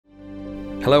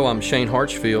Hello, I'm Shane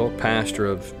Hartsfield, pastor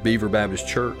of Beaver Baptist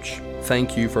Church.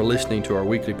 Thank you for listening to our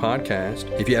weekly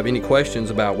podcast. If you have any questions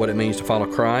about what it means to follow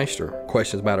Christ or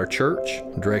questions about our church,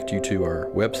 I direct you to our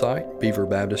website,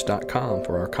 beaverbaptist.com,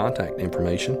 for our contact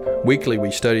information. Weekly, we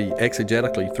study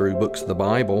exegetically through books of the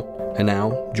Bible. And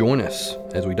now, join us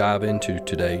as we dive into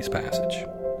today's passage.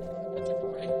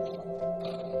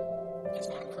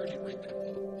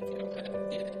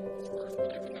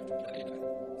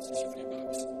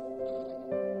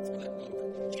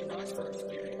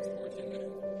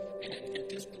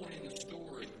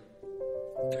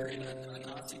 They're in a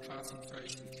Nazi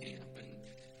concentration camp, and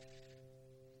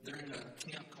they're in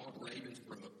a camp called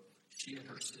Ravensbrück, she and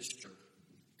her sister.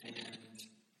 And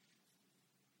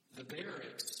the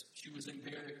barracks, she was in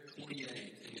barrack 28,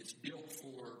 and it's built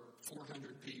for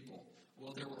 400 people.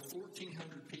 Well, there were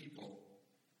 1,400 people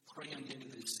crammed into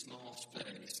this small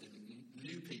space, and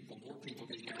more people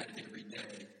getting added every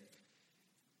day.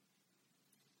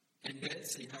 And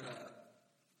Betsy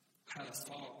had a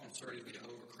thought concerning the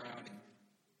overcrowding.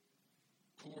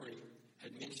 Corey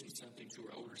had mentioned something to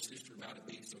her older sister about it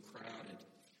being so crowded.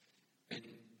 And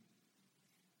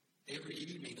every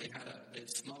evening they'd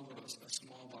smuggle a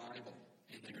small Bible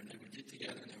in there, and they would get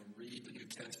together and they would read the New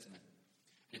Testament.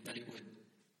 And they would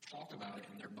talk about it,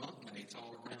 and their bunkmates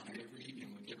all around every evening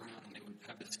would get around and they would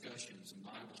have discussions and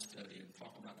Bible study and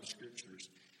talk about the scriptures.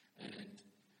 And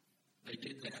they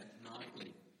did that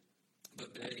nightly.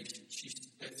 But Betty, she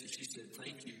said,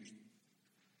 thank you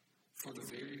for the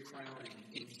very crowding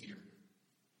in here.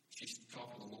 She's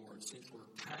talking to the Lord. Since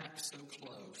we're packed so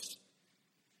close,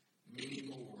 many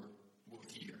more will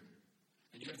hear.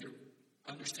 And you have to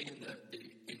understand that the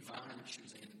environment she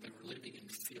was in. They were living in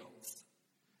filth,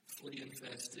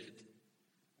 flea-infested,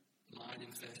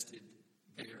 mite-infested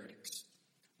barracks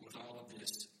with all of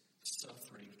this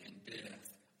suffering and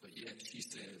death. But yet she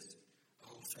says,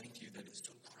 oh, thank you that it's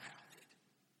so crowded.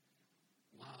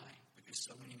 Why? Because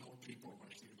so many more people want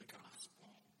to hear the gospel.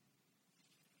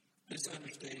 This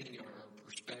understanding or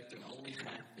perspective only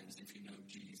happens if you know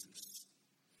Jesus.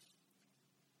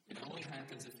 It only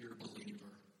happens if you're a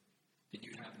believer and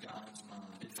you have God's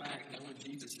mind. In fact, knowing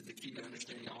Jesus is the key to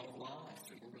understanding all of life,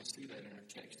 and we're going to see that in our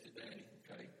text today.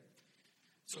 Okay.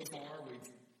 So far, we've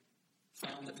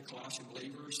found that the Colossian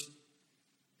believers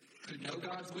could know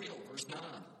God's will. Verse 9.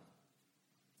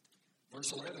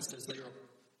 Verse 11 says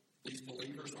these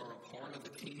believers are a part of the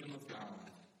kingdom of God,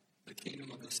 the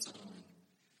kingdom of the Son.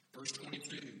 Verse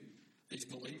 22, these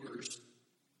believers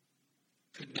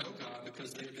could know God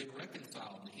because they had been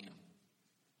reconciled to Him.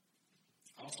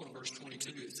 Also in verse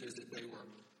 22, it says that they were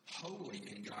holy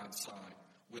in God's sight,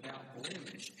 without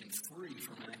blemish and free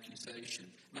from accusation.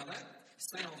 Now that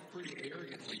sounds pretty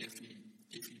arrogantly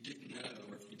if you didn't know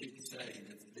or if you didn't say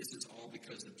that this is all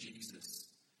because of Jesus.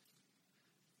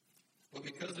 But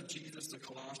because of Jesus, the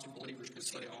Colossian believers could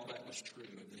say all that was true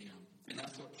of them. And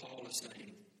that's what Paul is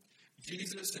saying.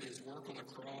 Jesus and his work on the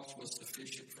cross was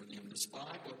sufficient for them,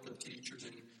 despite what the teachers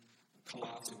in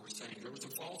Colossae were saying. There were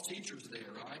some false teachers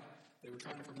there, right? They were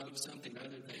trying to promote something other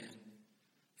than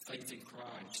faith in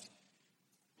Christ.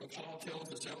 But Paul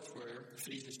tells us elsewhere,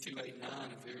 Ephesians 2:8-9,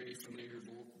 a very familiar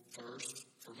verse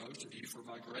for most of you, for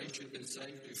by grace you have been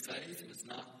saved through faith, and it's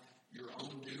not your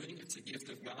own doing, it's a gift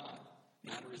of God,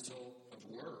 not a result of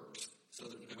works, so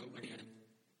that no man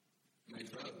may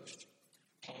boast.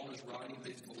 Paul is writing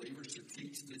these believers to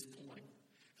teach this point.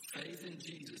 Faith in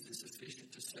Jesus is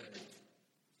sufficient to save.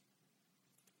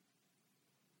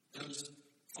 Those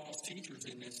false teachers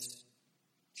in this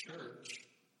church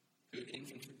who had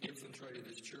infiltrated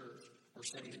this church were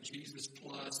saying that Jesus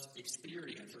plus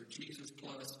experience, or Jesus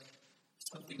plus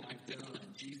something I've done,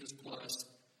 Jesus plus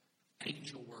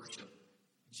angel worship,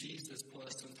 Jesus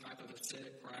plus some type of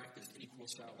ascetic practice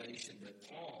equals salvation. But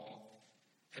Paul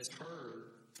has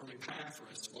heard from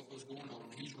Epaphras what was going on.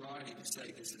 He's writing to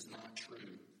say this is not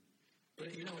true. But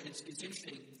it's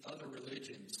interesting, other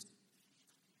religions,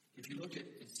 if you look at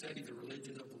and study the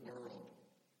religions of the world,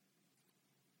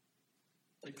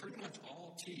 they pretty much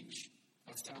all teach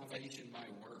a salvation by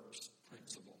works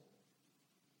principle.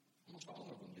 Almost all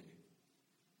of them do.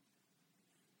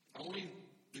 Only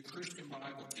the Christian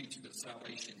Bible teaches that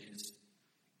salvation is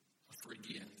a free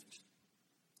gift.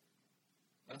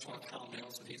 That's why Tom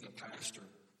Nelson, he's a pastor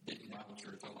in Bible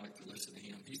Church. I like to listen to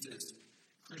him. He says,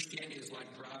 Christianity is like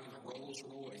driving a Rolls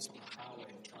Royce on a highway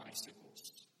of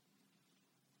tricycles.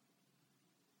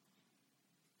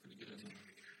 Pretty good, isn't it?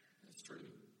 That's true.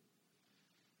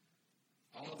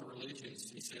 All of the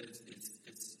religions, he says,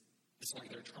 it's like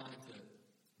they're trying to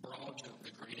broad jump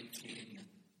the Grand Canyon.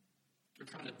 They're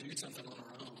trying to do something on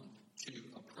their own to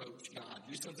approach God.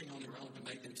 Do something on their own to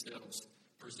make themselves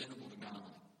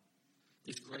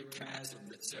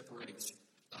that separates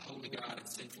the holy God and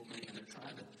sinful man.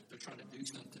 They're trying to do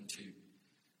something to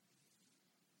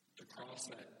cross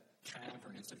that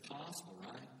cavern. It's impossible,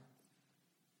 right?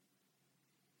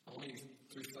 Only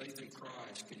through faith in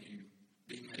Christ can you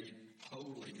be made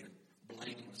holy and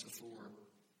blameless before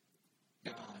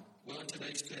God. Well, in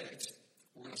today's text,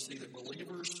 we're going to see that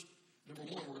believers, number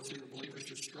one, we're going to see that believers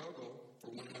should struggle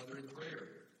for one another in prayer.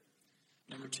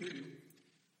 Number two,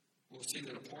 we'll see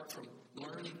that apart from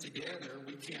learning together,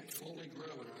 we can't fully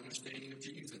grow in our understanding of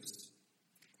Jesus.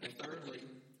 And thirdly,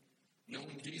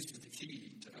 knowing Jesus is the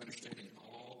key to understanding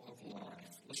all of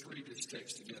life. Let's read this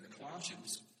text together.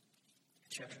 Colossians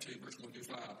chapter 2, verse 1 through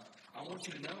 5. I want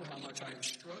you to know how much I am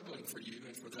struggling for you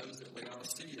and for those at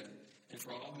Laodicea and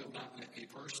for all who have not met me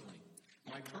personally.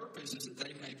 My purpose is that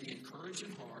they may be encouraged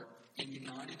in heart and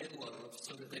united in love,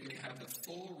 so that they may have the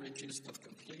full riches of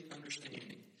complete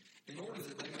understanding, in order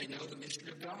that they may know the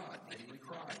mystery of God, namely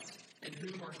Christ, in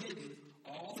whom are hidden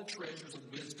all the treasures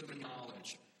of wisdom and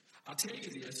knowledge. I tell you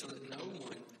this so that no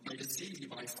one may deceive you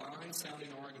by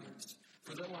fine-sounding arguments.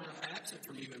 For though I am absent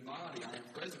from you in body, I am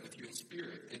present with you in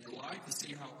spirit, and delight to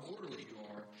see how orderly you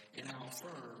are and how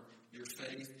firm your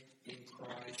faith in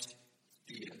Christ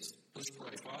is. Let's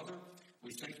pray. Father,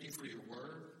 we thank you for your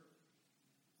word.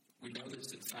 We know that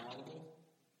it's infallible,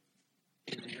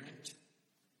 inerrant.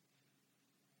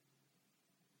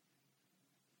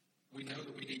 We know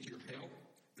that we need your help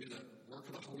through the work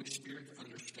of the Holy Spirit to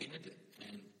understand it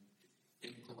and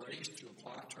in grace to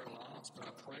apply it to our lives. But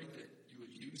I pray that you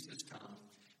would use this time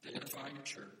to edify your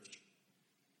church.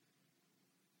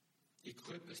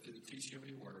 Equip us to the teaching of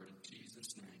your word in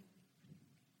Jesus' name.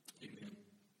 Amen.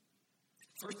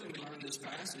 First thing we learn in this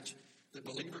passage, that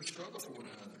believers struggle for one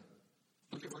another.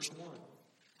 Look at verse 1.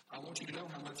 I want you to know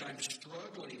how much I'm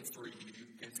struggling for you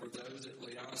and for those at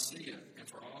Laodicea and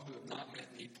for all who have not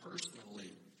met me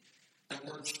personally. That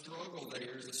word struggle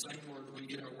there is the same word that we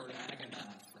get our word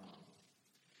agonize from.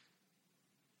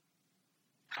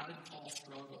 How did Paul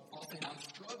struggle? Paul said, I'm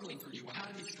struggling for you. Well, how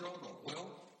did he struggle? Well,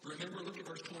 remember, look at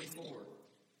verse 24.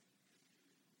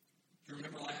 You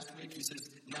remember last week he says,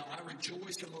 now I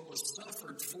rejoice in what was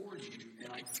suffered for you,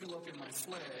 and I fill up in my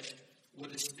flesh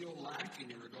what is still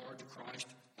lacking in regard to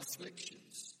Christ's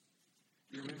afflictions.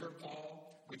 You remember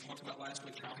Paul? We talked about last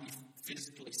week how he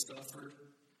physically suffered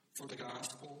for the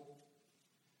gospel.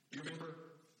 You remember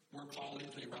where Paul is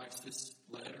when he writes this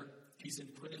letter? He's in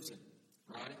prison,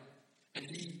 right? And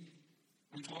we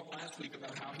talked last week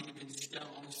about how he had been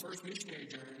stoned on his first missionary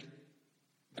journey.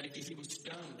 Maybe he was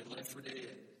stoned and left for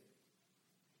dead,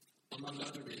 among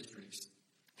other miseries.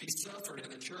 He suffered,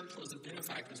 and the church was the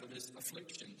benefactors of his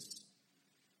afflictions.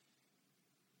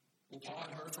 Well, Paul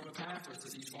had heard from Epaphras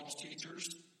that these false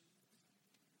teachers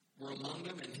were among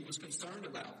them, and he was concerned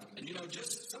about them. And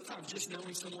sometimes just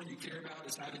knowing someone you care about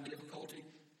is having difficulty,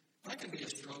 that can be a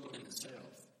struggle in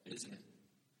itself, isn't it?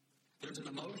 There's an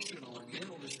emotional and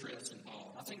mental distress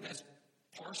involved. I think that's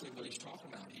partially what he's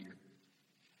talking about here.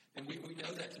 And we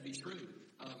know that to be true.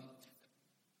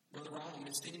 Brother Ron and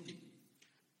Miss Cindy,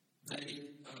 they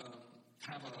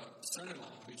have a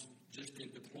son-in-law who's just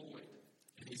been deployed,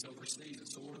 and he's overseas. And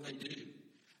so what do?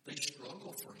 They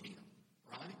struggle for him,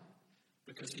 right?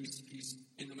 Because he's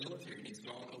in the military and he's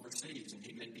gone overseas and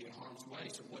he may be in harm's way.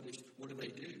 So what do?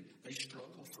 They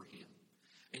struggle for him.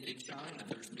 And in China,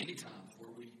 there's many times where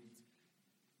we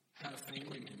had a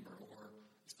family member or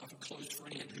a close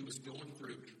friend who was going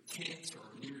through cancer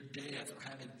or near death or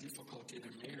having difficulty in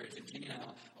their marriage. And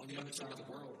anyhow, on the other side of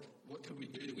the world, what could we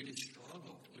do? We just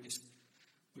struggled. We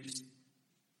just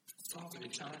thought that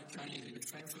in Chinese, it's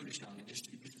fan food is China. Just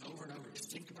over and over, just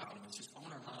think about it. It's just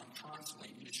on our mind constantly.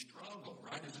 You just struggle,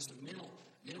 right? It's just a mental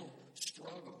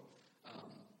struggle.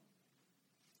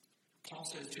 Paul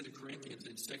says to the Corinthians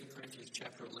in 2 Corinthians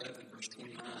chapter 11, verse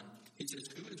 29, he says,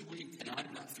 who is weak and I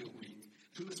do not feel weak?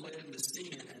 Who is led into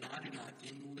sin and I do not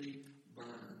inwardly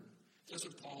burn? That's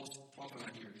what Paul's talking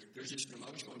about here. There's just an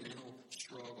emotional and mental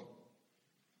struggle.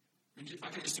 I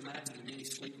can just imagine the many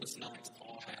sleepless nights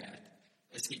Paul had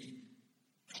as he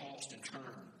tossed and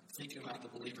turned, thinking about the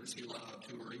believers he loved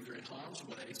who were either in harm's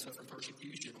way, suffering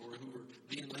persecution, or who were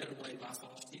being led away by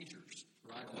false teachers,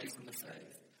 right, away from the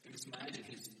faith. And just imagine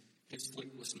his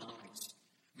sleepless nights.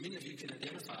 Many of you can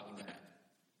identify with that.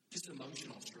 Just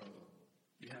emotional struggle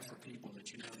you have for people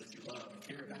that you know that you love and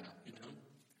care about,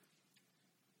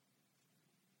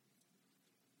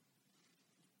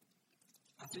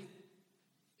 I think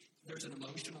there's an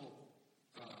emotional,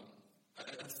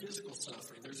 a physical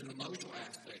suffering. There's an emotional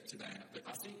aspect to that. But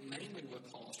I think mainly what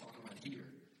Paul's talking about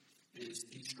here is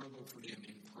he struggled for them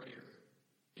in prayer.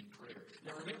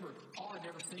 Now remember, Paul had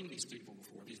never seen seen these people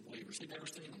before, these believers. He'd never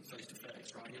seen them face to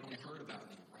face, right? He'd only heard about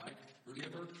them, right?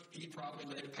 Remember, he probably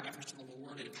led Epaphras to the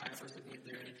Lord, and Epaphras that went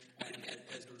there, and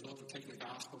as a result of taking the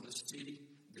gospel to the city,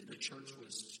 the church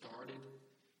was started.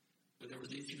 But there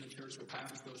was issues in the church where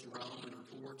Epaphras goes to Rome and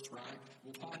reports, right?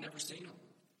 Well, Paul had never seen them.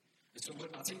 And so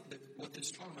I think that what this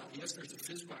is talking about, yes, there's a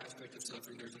physical aspect of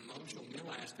suffering, there's an emotional,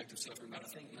 mental aspect of suffering, but I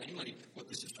think mainly what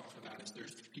this is talking about is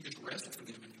he just rested for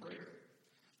them in prayer.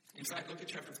 In fact, look at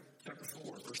chapter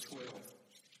 4, verse 12.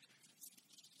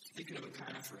 Speaking of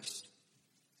Epaphras,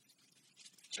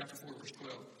 chapter 4, verse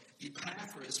 12.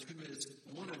 Epaphras, who is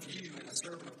one of you and a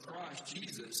servant of Christ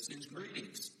Jesus, sends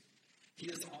greetings. He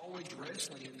is always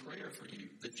wrestling in prayer for you,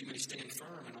 that you may stand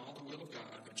firm in all the will of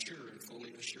God, mature and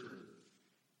fully assured.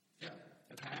 Yeah,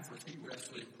 Epaphras, he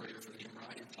wrestled in prayer for them,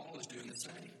 right? And Paul is doing the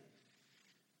same.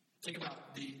 Think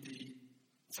about the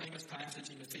famous passage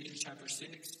in Ephesians chapter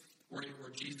 6, where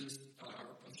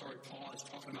Paul is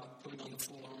talking about putting on the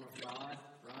full armor of God,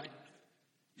 right?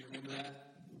 You remember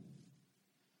that?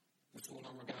 The full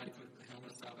armor of God, he put the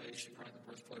helmet of salvation, right? The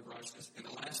breastplate of righteousness. And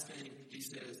the last thing he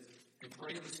says, and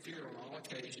pray in the Spirit on all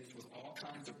occasions with all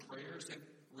kinds of prayers and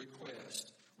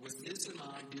requests. With this in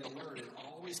mind, be alert and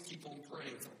always keep on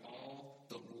praying for all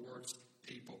the Lord's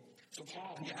people. So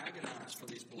Paul, he agonized for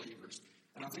these believers,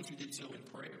 and I think he did so in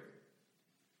prayer.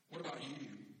 What about you?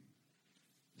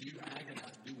 Do you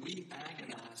agonize? Do we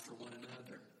agonize for one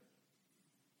another?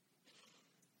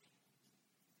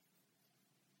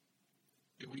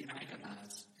 Do we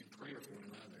agonize in prayer for one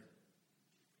another?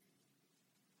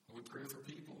 Are we praying for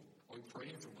people? Are we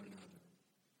praying for one another?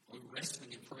 Are we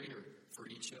wrestling in prayer for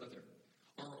each other?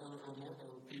 Or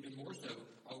even more so,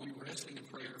 are we wrestling in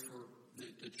prayer for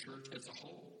the church as a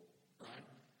whole, right?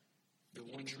 The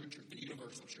one true church, the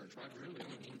universal church, right? Really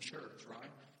only one church, right?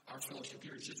 Our fellowship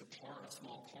here is just a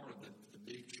small part of the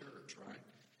big church, right?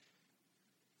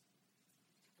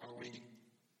 Are we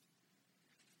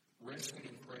wrestling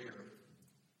in prayer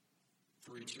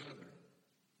for each other?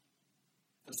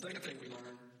 The second thing we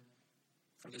learn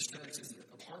from this text is that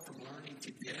apart from learning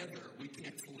together, we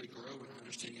can't fully grow in our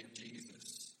understanding of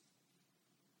Jesus.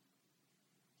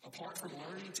 Apart from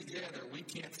learning together, we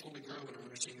can't fully grow in our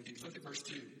understanding of Jesus. Look at verse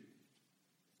 2.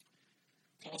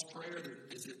 Paul's prayer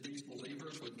is that these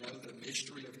believers would know the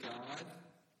mystery of God.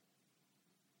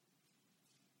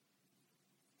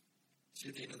 See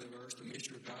at the end of the verse, the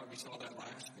mystery of God. We saw that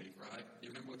last week, right? Do you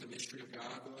remember what the mystery of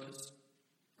God was?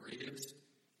 Or is?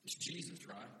 It's Jesus,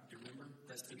 right? You remember?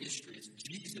 That's the mystery. It's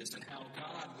Jesus and how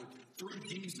God would, through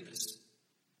Jesus,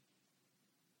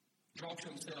 draw to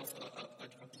himself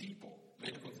a people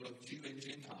made up of both Jew and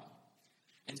Gentile.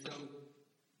 And so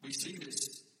we see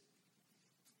this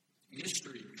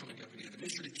mystery coming up again. The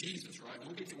mystery of Jesus, right?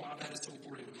 We'll get to why that is so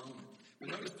important in a moment. But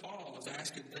notice Paul is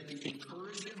asking that they be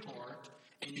encouraged in heart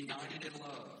and united in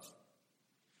love.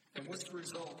 And what's the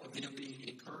result of them being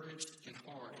encouraged in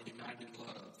heart and united in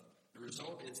love? The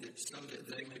result is that so that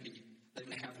they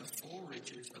may have the full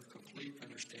riches of complete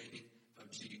understanding of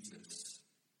Jesus.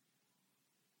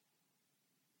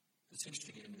 It's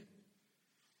interesting, isn't it?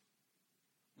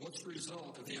 What's the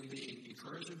result of them being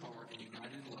encouraged in heart and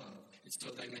united in love? It's so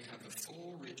they may have the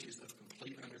full riches of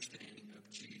complete understanding of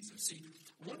Jesus. See,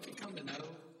 one can come to know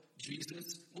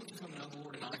Jesus. One can come to know the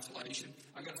Lord in isolation.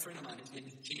 I got a friend of mine, his name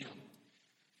is Jim.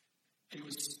 He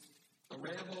was a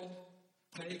rebel,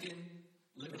 pagan,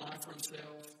 living life for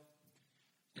himself.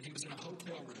 And he was in a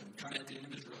hotel room, kind of at the end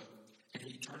of his road. And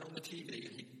he turned on the TV,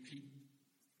 and he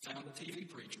found a TV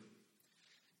preacher.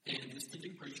 And this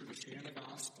TV preacher was sharing the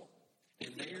gospel.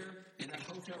 And there, in that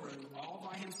hotel room, all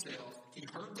by himself, he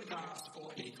heard the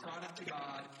gospel, and he cried out to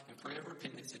God and prayed of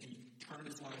repentance, and he turned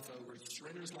his life over, he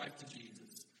surrendered his life to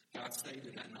Jesus. God saved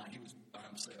him that night. He was by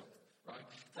himself, right?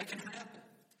 That can happen.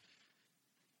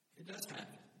 It does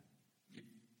happen.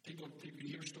 People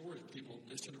hear stories. People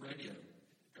listen to the radio,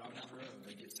 driving down the road,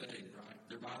 they get saved, right?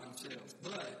 They're by themselves.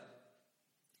 But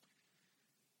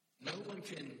no one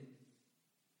can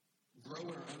grow in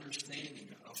our understanding,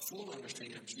 a full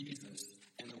understanding of Jesus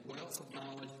and the wealth of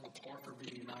knowledge apart from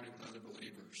being united with other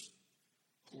believers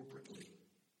corporately.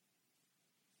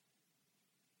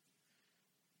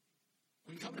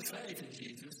 We come to faith in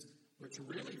Jesus, but to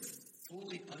really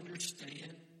fully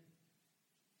understand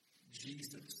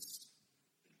Jesus,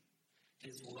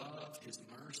 his love, his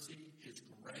mercy, his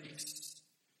grace,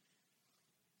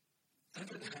 that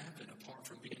doesn't happen apart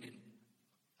from being in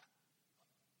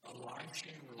a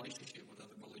life-sharing relationship with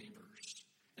other believers.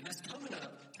 And that's coming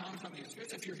up time and time again,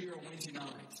 especially if you're here on Wednesday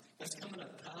nights. That's coming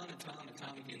up time and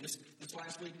time again. This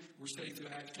last week, we're studying through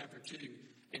Acts chapter 2,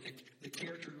 and the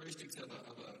characteristics of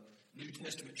a New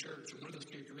Testament church. And one of those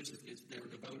characteristics is they were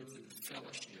devoted to the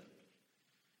fellowship.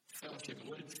 Fellowship. And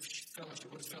what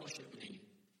does fellowship mean?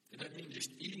 It doesn't mean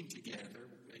just eating together.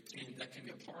 That can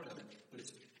be a part of it. But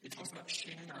it talks about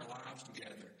sharing our lives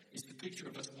together. It's the picture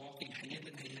of us walking hand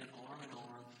in hand, arm in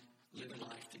arm, living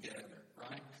life together,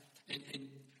 right? And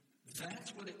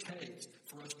that's what it takes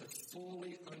for us to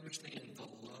fully understand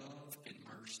the love and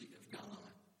mercy of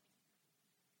God.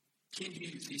 Ken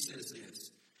Hughes, he says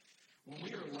this: when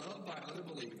we are loved by other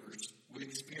believers, we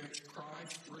experience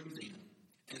Christ through them,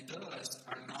 and thus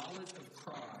our knowledge of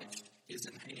Christ is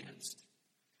enhanced.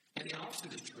 And the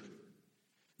opposite is true,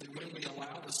 that when we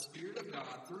allow the Spirit of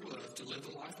God through us to live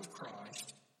the life of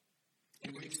Christ,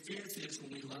 and we experience this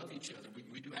when we love each other,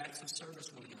 we do acts of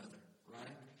service one another,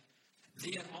 right?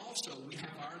 Then also we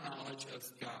have our knowledge of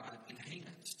God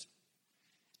enhanced.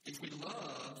 If we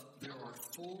love, there are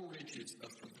full riches of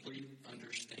complete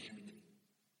understanding.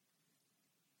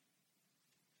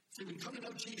 See, we come to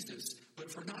know Jesus, but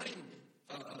if we're not in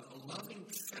a loving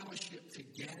fellowship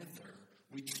together,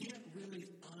 we can't really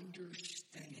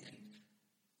understand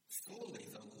fully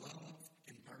the love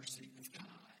and mercy of God.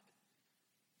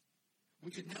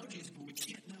 We could know Jesus, but we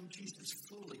can't know Jesus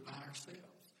fully by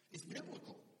ourselves. It's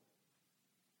biblical.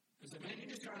 Because, man, you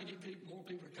just trying to get more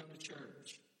people to come to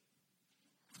church.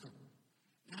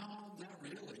 No, not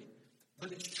really.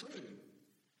 But it's true.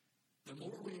 The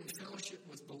more we're in fellowship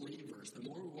with believers, the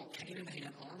more we walk hand in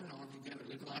hand, arm in arm together,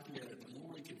 live life together, the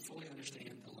more we can fully understand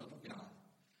the love of God.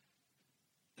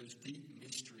 Those deep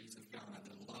mysteries of God,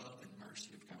 the love and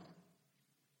mercy of God.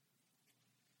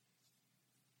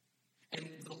 And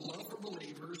the love for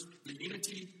believers, the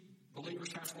unity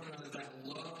believers have for one another, that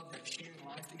love, that sharing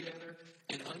life together,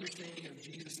 and understanding of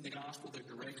Jesus and the gospel, they're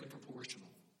directly proportional.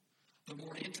 The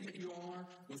more intimate you are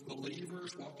with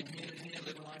believers, walking hand in hand,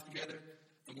 living life together,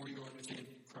 the more you understand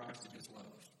Christ and his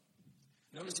love.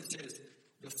 Notice it says,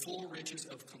 the full riches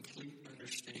of complete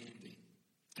understanding.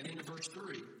 And in verse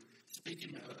 3,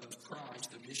 speaking of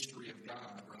Christ, the mystery of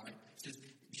God, right? It says,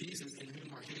 Jesus, in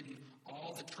whom are hidden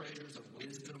all the treasures of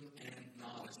wisdom and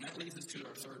knowledge. And that leads us to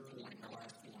our third point, our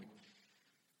last point.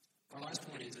 Our last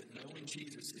point is that knowing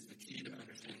Jesus is the key to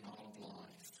understanding all of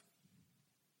life.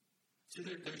 See,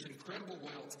 there's incredible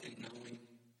wealth in knowing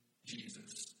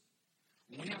Jesus.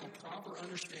 When we have a proper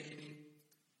understanding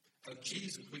of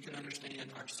Jesus, we can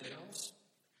understand ourselves,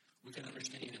 we can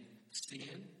understand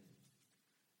sin,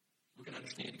 we can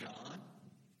understand God,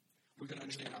 we can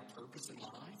understand our purpose in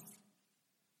life,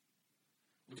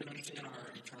 we can understand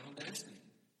our eternal destiny.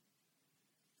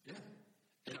 Yeah.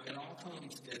 It all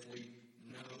comes as we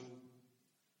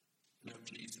know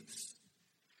Jesus.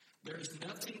 There is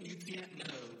nothing you can't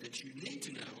know that you need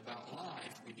to know about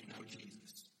life when you know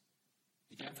Jesus.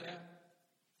 You got that?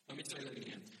 Let me say that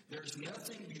again. There's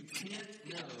nothing you can't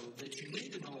know that you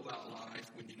need to know about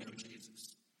life when you know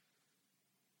Jesus.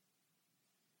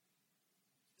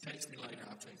 Text me later,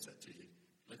 I'll text that to you.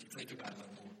 Let you think about it a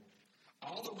little more.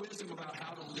 All the wisdom about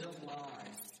how to live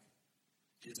life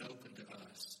is open to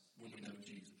us when we know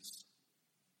Jesus.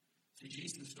 See,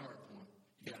 Jesus is the start point.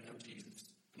 You got to know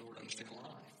Jesus in order to understand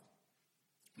life.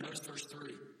 Notice verse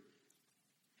 3.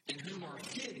 In whom are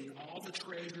hidden all the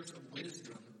treasures of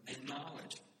wisdom and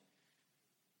knowledge.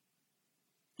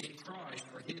 In Christ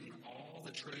are hidden all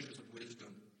the treasures of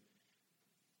wisdom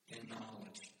and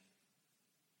knowledge.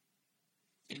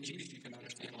 In Jesus, you can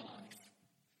understand life.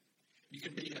 You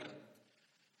can be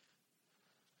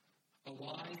a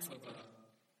wife of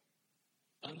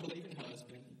an unbelieving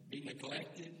husband, be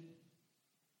neglected,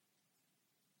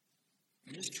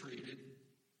 mistreated,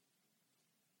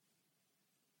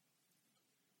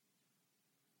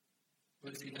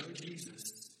 but if you know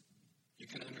Jesus, you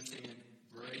can understand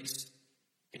grace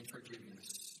and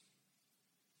forgiveness.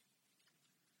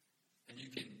 And you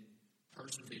can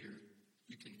persevere.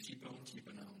 You can keep on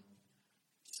keeping on.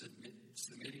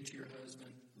 Submitting to your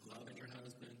husband, loving your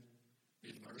husband,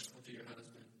 being merciful to your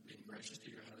husband, being gracious to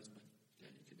your husband. Yeah,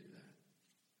 you can do that.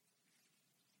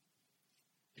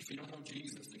 If you don't know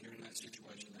Jesus and you're in that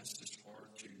situation, that's just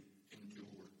hard to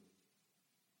endure.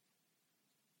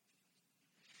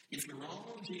 If you're wrong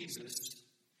on Jesus,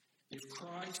 if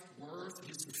Christ's worth,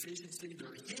 his sufficiency,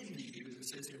 they're hidden to you, as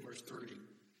it says in verse 3,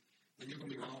 then you're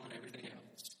going to be wrong on everything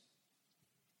else.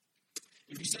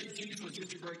 If you say Jesus was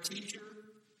just a great teacher,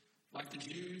 like the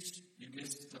Jews, you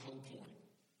missed the whole point.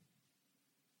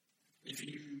 If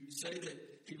you say that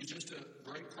he was just a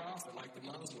great prophet, like the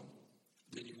Muslim,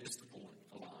 then you missed the point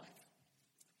of life.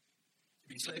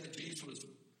 If you say that Jesus was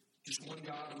just one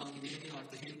God among many,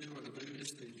 like the Hindu or the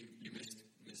Buddhist, then you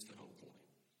missed the whole point.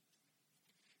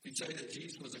 If you say that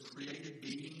Jesus was a created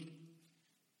being,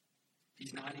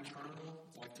 he's not eternal,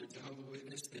 like the Jehovah's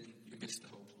Witness, then you missed the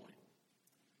whole point.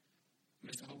 You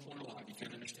missed the whole point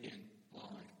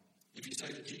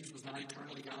not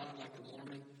eternally God like the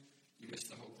Mormon, you miss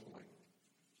the whole point.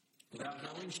 Without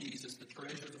knowing Jesus, the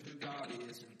treasures of who God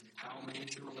is and how man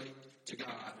should relate to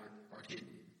God are hidden.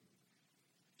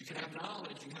 You can have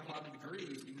knowledge, you can have a lot of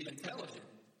degrees, you can be intelligent,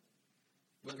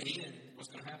 but in the end, what's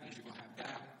going to happen is you're going to have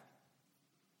doubt.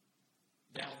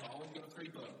 Doubt's always going to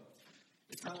creep up.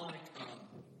 It's kind of like I'm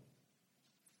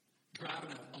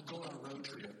going on a road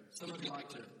trip. Some of you like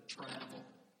to travel.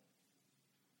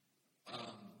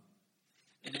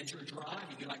 And as you're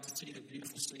driving, you like to see the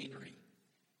beautiful scenery.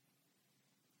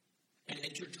 And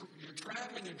as you're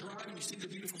traveling and driving, you see the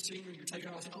beautiful scenery, you're taking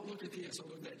off, oh, look at this, oh,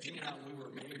 look at that. Jen and I, when we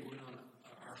were married, we went on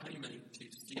our honeymoon to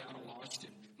Seattle,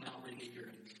 Washington, Mount Rainier,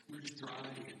 and we were just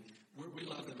driving, and we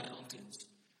love the mountains.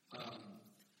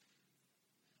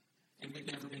 And we'd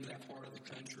never been to that part of the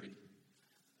country.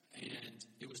 And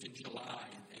it was in July,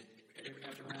 and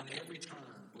around every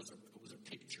turn was a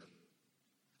picture.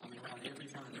 I mean, around every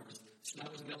turn there was snow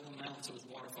in the middle of the mountains, so it was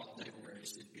waterfalls everywhere.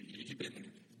 You've been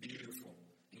there. Beautiful,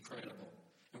 incredible.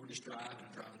 And we're just driving.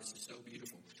 This is so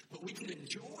beautiful. But we could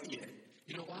enjoy it.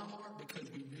 You know why, Mark?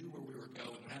 Because we knew where we were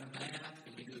going. We had a map,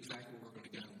 and we knew exactly where we're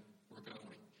going.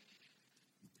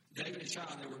 David and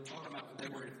Sean, they were talking about, they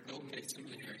were at Golden Gate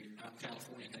Seminary out in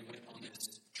California, and they went on this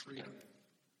trip,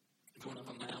 going up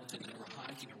a mountain, and they were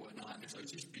hiking or whatnot. And so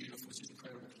it's just beautiful. It's just an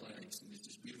incredible place. And it's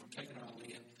just beautiful, taking it all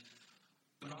in.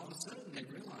 But all of a sudden, they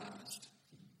realized,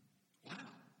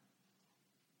 wow,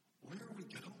 where are we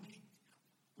going?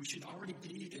 We should already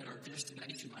be at our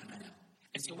destination by now.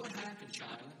 And so what happened,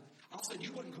 China? All of a sudden,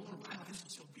 you wasn't going, wow, this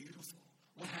is so beautiful.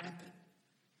 What happened?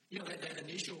 You know, that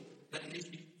initial,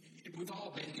 we've all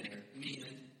been there,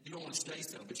 men. You don't want to say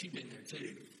so, but you've been there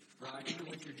too, right? Even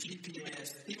with your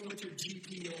GPS,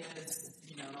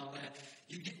 and all that,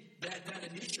 you get that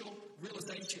initial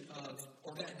realization of,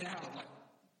 or that doubt of like,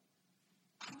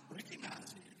 I don't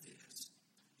recognize any of this.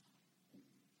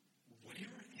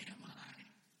 Where am I?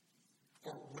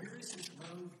 Or where is this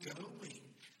road going?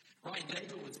 Right?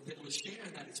 David was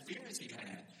sharing that experience he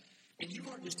had. And you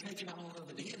weren't just taking all of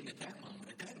it in at that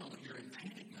moment. At that moment, you're in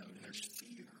panic mode and there's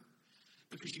fear.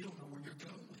 Because you don't know where you're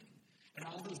going. And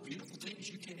all those beautiful things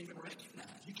you can't even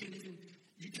recognize. You can't even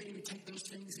take those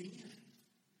things in.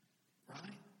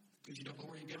 Right? Because you don't know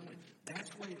where you're going. That's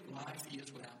the way life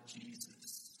is without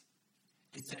Jesus.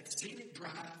 It's that scenic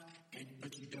drive,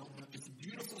 but you don't know. It's a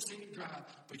beautiful scenic drive,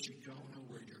 but you don't know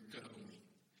where you're going.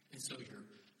 And so you're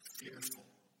fearful.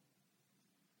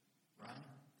 Right?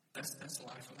 That's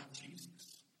life without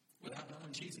Jesus. Without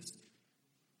knowing Jesus,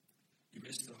 you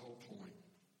miss the whole point.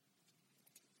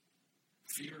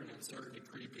 Fear and uncertainty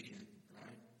creep in,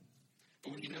 right?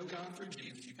 But when you know God through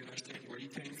Jesus, you can understand where you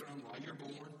came from, why you're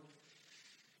born.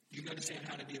 You can understand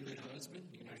how to be a good husband.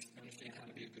 You can understand how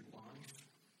to be a good wife.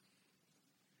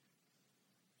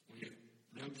 When you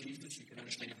know Jesus, you can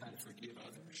understand how to forgive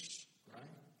others,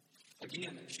 right?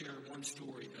 Again, share one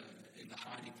story in the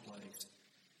hiding place.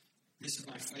 This is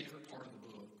my favorite part of the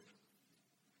book.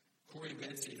 Corey and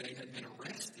Betsy, they had been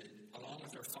arrested along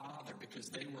with their father because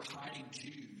they were hiding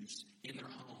Jews in their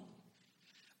home.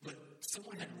 But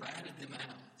someone had ratted them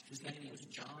out. His name was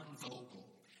John Vogel.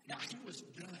 Now, he was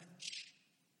Dutch.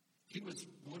 He was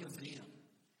one of them.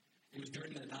 It was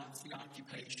during the Nazi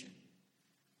occupation.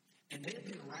 And they had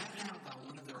been ratted out by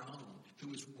one of their own who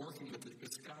was working with the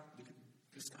Gestapo,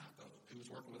 who was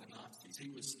working with the Nazis. He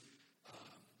was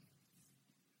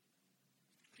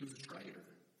a traitor.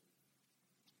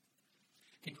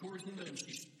 And Corey's in there, and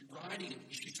she's writing, and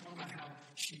she's talking about how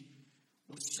she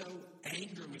was so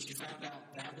angry when she found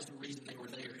out that was the reason they were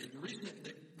there. And the reason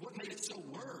that what made it so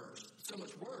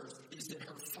much worse, is that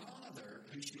her father,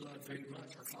 who she loved very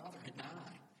much, her father had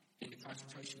died in the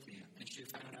concentration camp, and she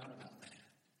had found out about that.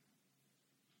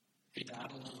 He died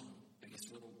alone in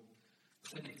this little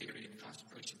clinic area in the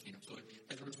concentration camp. So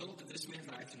as a result of this man's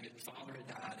accident, the father had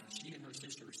died, and she and her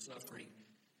sister were suffering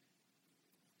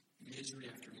misery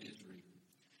after misery.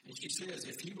 And she says,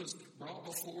 if he was brought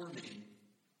before me,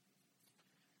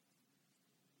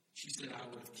 she said, I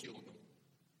would have killed him.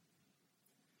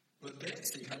 But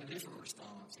Betsy had a different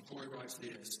response. And Corey writes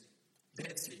this,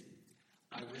 Betsy,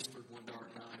 I whispered one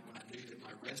dark night when I knew that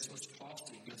my restless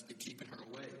tossing must be keeping her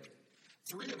awake.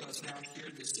 3 of us now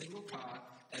shared this single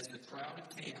cot as the crowded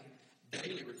camp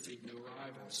daily received new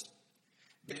arrivals.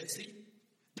 Betsy,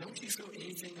 don't you feel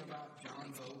anything about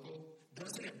John Vogel?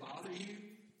 Doesn't it bother you?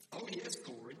 Oh, yes,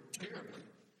 Corey, terribly.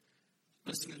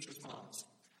 Listen to this response.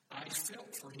 I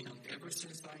felt for him ever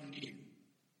since I knew,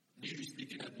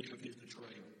 speaking of his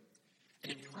betrayal,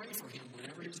 and pray for him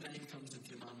whenever his name comes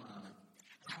into my mind,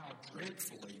 how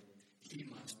dreadfully he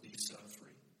must be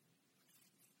suffering.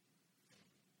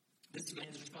 This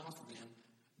man's response to them,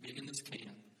 being in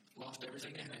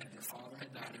everything they had. Their father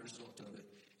had died as a result of it.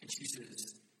 And she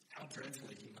says, how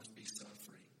dreadfully he must be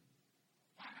suffering.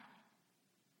 Wow.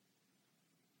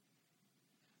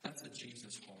 That's a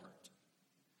Jesus heart.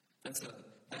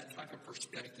 That type of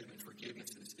perspective and forgiveness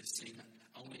is seen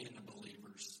only in the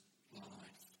believer's life.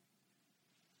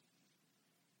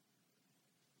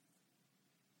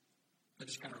 That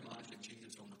just kind of reminds me of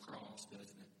Jesus on the cross,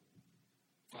 doesn't it?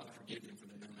 Father, forgive them, for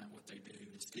they know not what they do.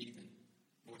 And Stephen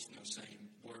voicing those same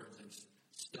words as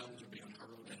stones are being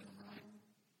hurled at him, right?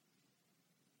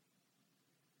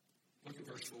 Look at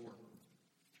verse 4.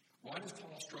 Why does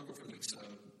Paul struggle for them so?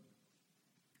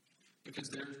 Because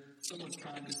someone's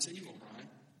trying to deceive them, right?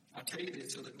 I tell you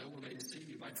this so that no one may deceive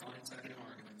you by trying sounding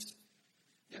arguments.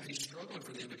 Yeah, he's struggling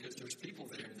for them because there's people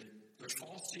there there's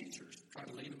false teachers trying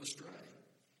to lead them astray.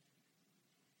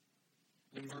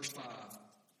 In verse 5,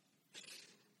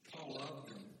 Paul loved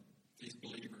them, these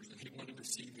believers, and he wanted to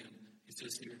see them, he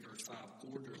says here in verse 5,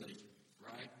 orderly,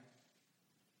 right?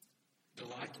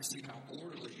 Delight to see how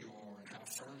orderly you are and how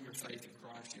firm your faith in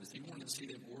Christ is. He wanted to see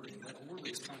them orderly, and that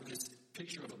orderly is kind of this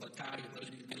picture of a battalion. Those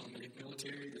of you who've been in the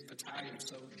military, this battalion of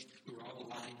soldiers who are all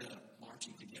lined up,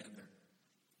 marching together.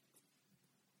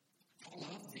 Paul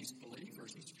loved these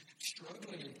believers. He's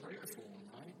struggling in prayer for them,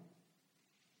 right?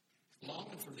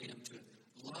 Longing for them to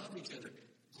love each other,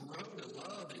 grow to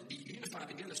love and be unified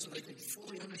together so they can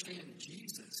fully understand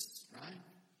Jesus, right?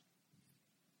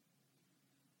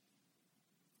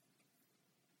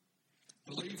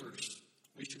 Believers,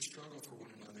 we should struggle for one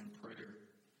another in prayer.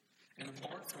 And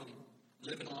apart from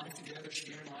living life together,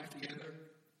 sharing life together,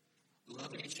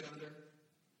 loving each other,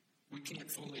 we can't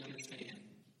fully understand,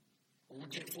 or we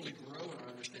can't fully grow in our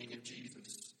understanding of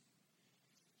Jesus.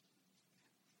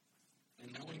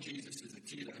 And knowing Jesus is the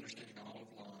key to understanding all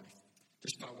of life.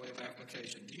 Just by way of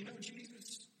application. Do you know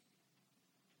Jesus?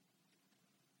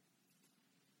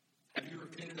 Have you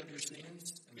repented of your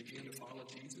sins and begun to follow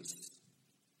Jesus?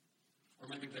 Or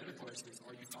maybe a better question is,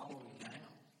 are you following him now?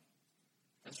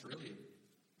 That's really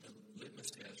the litmus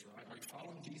test, right? Are you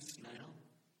following Jesus now?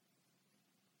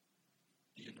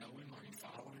 Do you know him? Are you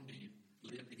following him? Do you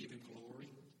live to give him glory?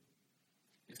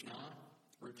 If not,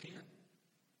 repent.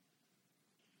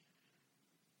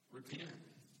 Repent.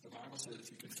 The Bible says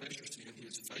if you confess your sin, he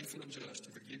is faithful and just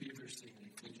to forgive you of your sin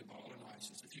and cleanse you of all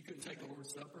unrighteousness. If you couldn't take the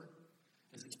Lord's Supper,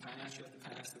 as it's passed, you have to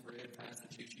pass the bread, pass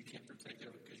the juice. You can't partake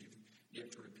of it because you've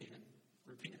yet to repent.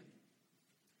 Repent.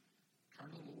 Turn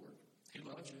to the Lord. He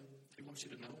loves you. He wants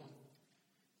you to know him.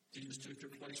 Jesus took your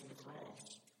place on the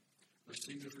cross.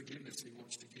 Receive the forgiveness he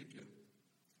wants to give you.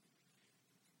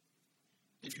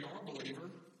 If you are a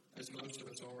believer, as most of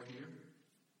us are here,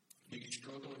 do you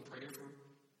struggle in prayer for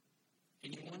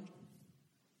anyone?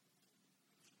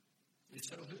 If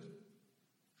so, who?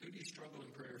 Who do you struggle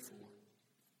in prayer for?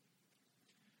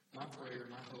 My prayer,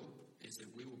 my hope, is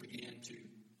that we will begin to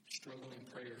struggle in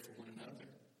prayer for one another.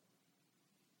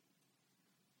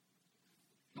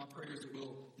 My prayer is that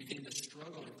we'll begin to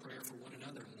struggle in prayer for one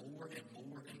another more and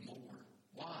more and more.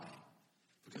 Why?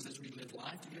 Because as we live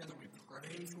life together, we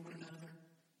pray for one another.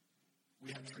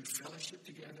 We have true fellowship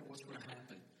together. What's going to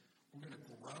happen? We're going to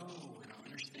grow in our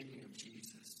understanding of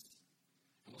Jesus.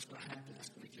 And what's going to happen? That's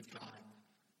going to give God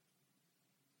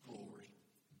glory.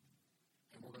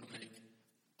 And we're going to make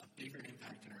a bigger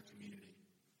impact in our community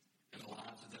and the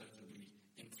lives of those that we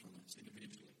influence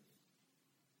individually.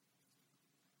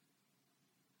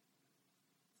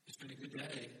 It's been a good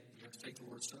day. We have to take the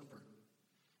Lord's Supper.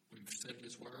 We've said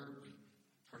his word. We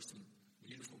heard some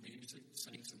beautiful music,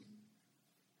 sang some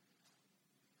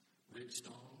rich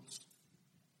songs.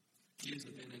 Kids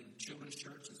have been in children's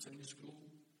church and Sunday school.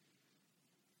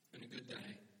 It's been a good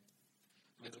day.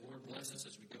 May the Lord bless us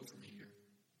as we go from here.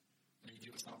 May he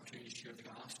give us the opportunity to share the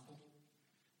gospel.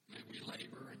 May we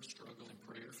labor and struggle in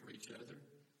prayer for each other,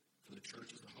 for the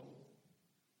church as a whole.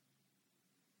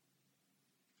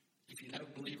 If you know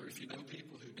believer, if you know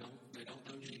people who don't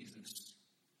know Jesus,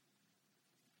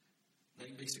 they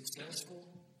can be successful,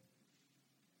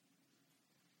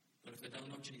 but if they don't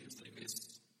know Jesus, they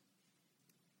miss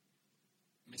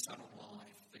out on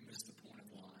life. They miss the point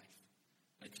of life.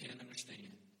 They can't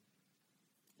understand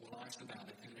what life's about.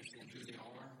 They can't understand who they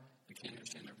are. They can't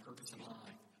understand their purpose in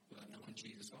life without knowing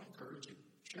Jesus. So I encourage you,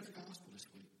 share the gospel this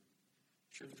week.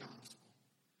 Share the gospel.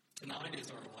 Tonight is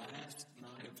our last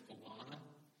night of Awana.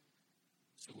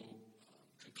 So we'll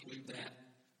conclude that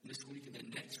this week, and then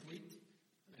next week,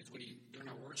 during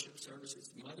our worship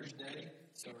services, Mother's Day,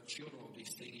 so our children will be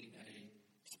singing a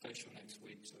special next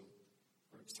week. So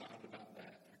we're excited about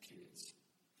that, our kids.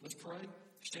 Let's pray.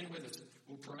 Stand with us.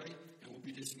 We'll pray, and we'll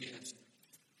be dismissed.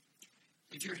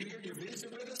 If you're here and you're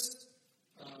visiting with us,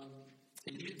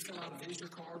 and you didn't feel like out a visitor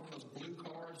card, one of those blue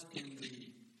cards in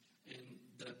the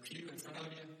pew in front of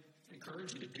you. I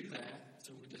encourage you to do that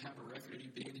so we can have a record of you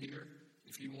being here.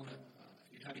 If you want to,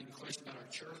 you have any questions about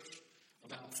our church,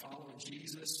 about following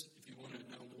Jesus, if you want to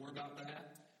know more about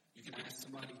that, you can ask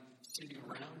somebody sitting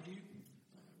around you.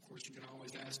 Of course, you can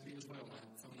always ask me as well. My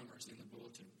phone number is in the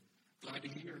bulletin. Glad to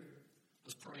hear.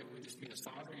 Let's pray. We just meet us.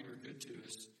 Father, you're good to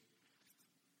us.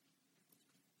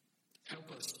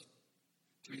 Help us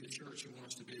to be the church you want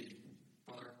us to be.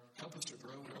 Father, help us to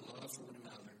grow in our love for one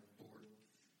another, Lord.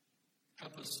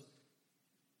 Help us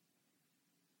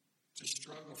to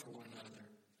struggle for one another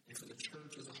and for the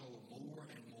church as a whole more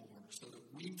and more so that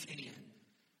we can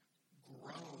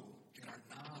grow in our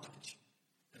knowledge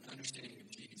and understanding of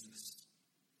Jesus.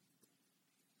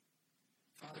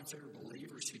 Father, if there are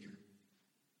believers here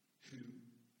who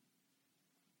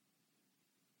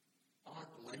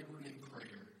aren't laboring in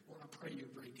prayer, Lord, I pray you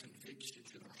bring conviction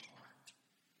to their heart.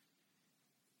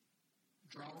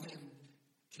 Draw them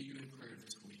to you in prayer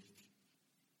this week.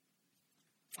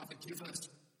 Father, give us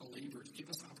believers, give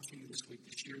us the opportunity this week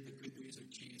to share the good news of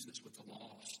Jesus with the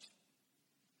lost.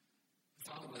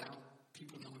 Father, without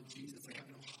people knowing Jesus, they have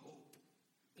no hope.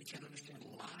 They can't understand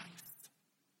life.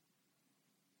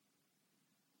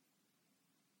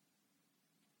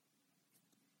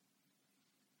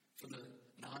 For the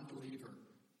non-believer,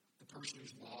 the person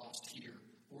who's lost here,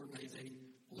 Lord, may they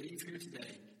leave here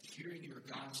today hearing your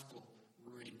gospel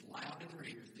ring loud in their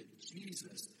ears that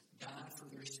Jesus died for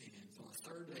their sins. On the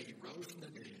third day, he rose from the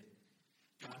dead.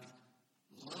 God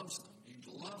loves them. You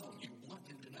love them. You want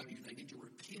them to know you. They need to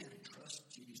repent and trust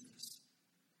Jesus.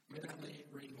 May that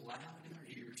ring loud in their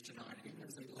ears tonight, even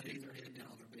as they lay their head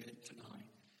down on their bed tonight.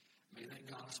 May that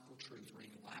gospel truth ring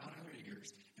loud in their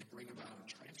ears and bring about a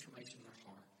transformation in their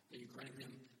heart. May you grant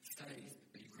them faith.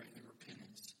 May you grant them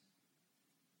repentance.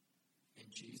 In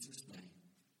Jesus' name,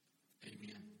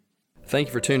 amen. Thank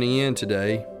you for tuning in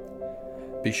today.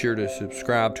 Be sure to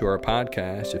subscribe to our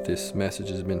podcast if this message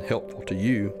has been helpful to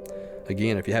you.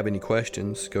 Again, if you have any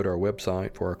questions, go to our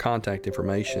website for our contact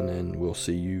information, and we'll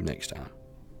see you next time.